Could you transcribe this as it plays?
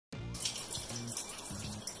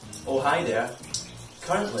Oh hi there.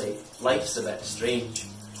 Currently, life's a bit strange.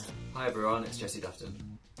 Hi everyone, it's Jesse Dufton.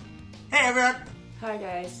 Hey everyone! Hi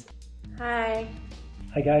guys. Hi.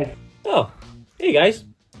 Hi guys. Oh, hey guys.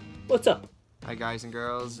 What's up? Hi guys and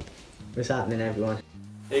girls. What's happening, everyone?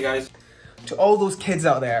 Hey guys. To all those kids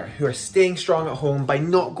out there who are staying strong at home by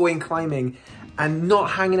not going climbing and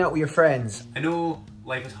not hanging out with your friends. I know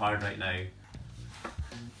life is hard right now.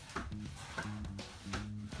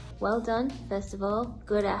 Well done, first of all.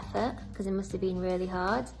 Good effort, because it must have been really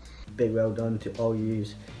hard. Big well done to all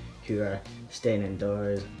yous who are staying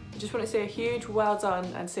indoors. I just want to say a huge well done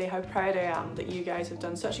and say how proud I am that you guys have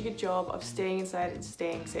done such a good job of staying inside and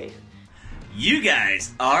staying safe. You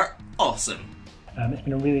guys are awesome. It's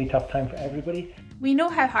been a really tough time for everybody. We know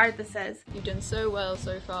how hard this is. You've done so well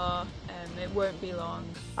so far, it won't be long.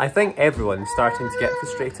 I think everyone's starting to get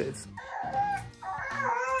frustrated.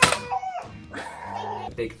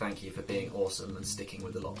 A big thank you for being awesome and sticking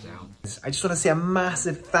with the lockdown. I just want to say a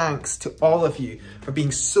massive thanks to all of you for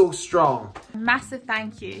being so strong. A massive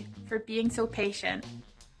thank you for being so patient.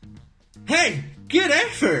 Hey, good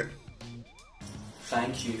effort!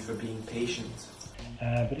 Thank you for being patient.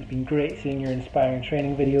 But it's been great seeing your inspiring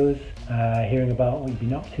training videos, hearing about what you've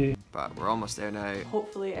been up to. But we're almost there now.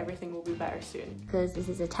 Hopefully everything will be better soon. Because this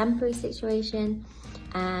is a temporary situation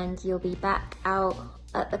and you'll be back out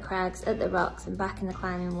at the crags, at the rocks and back in the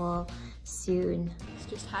climbing wall soon.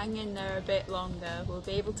 Just hang in there a bit longer. We'll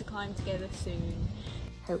be able to climb together soon.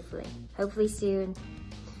 Hopefully. Hopefully soon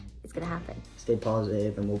it's going to happen. Stay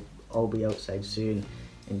positive and we'll all be outside soon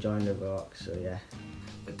enjoying the rocks, so yeah.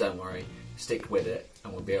 But don't worry, stick with it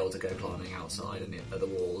and we'll be able to go climbing outside and at the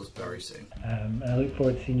walls very soon. And I look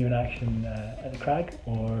forward to seeing you in action at the crag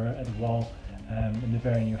or at the wall in the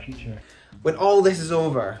very near future. When all this is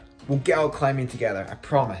over, we'll get out climbing together, I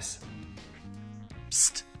promise.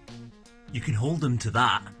 Psst. You can hold them to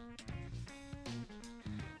that.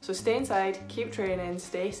 So stay inside, keep training,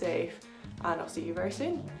 stay safe, and I'll see you very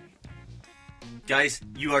soon. Guys,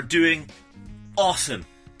 you are doing awesome.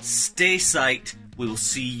 Stay psyched. We will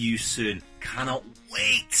see you soon. Cannot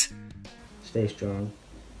wait. Stay strong,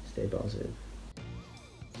 stay positive.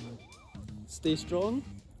 Stay strong,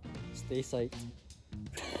 stay psyched.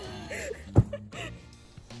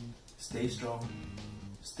 Stay strong,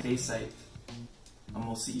 stay psyched, and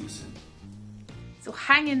we'll see you soon. So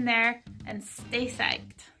hang in there and stay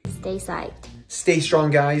psyched. Stay psyched. Stay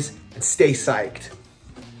strong, guys, and stay psyched.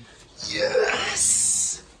 Yes!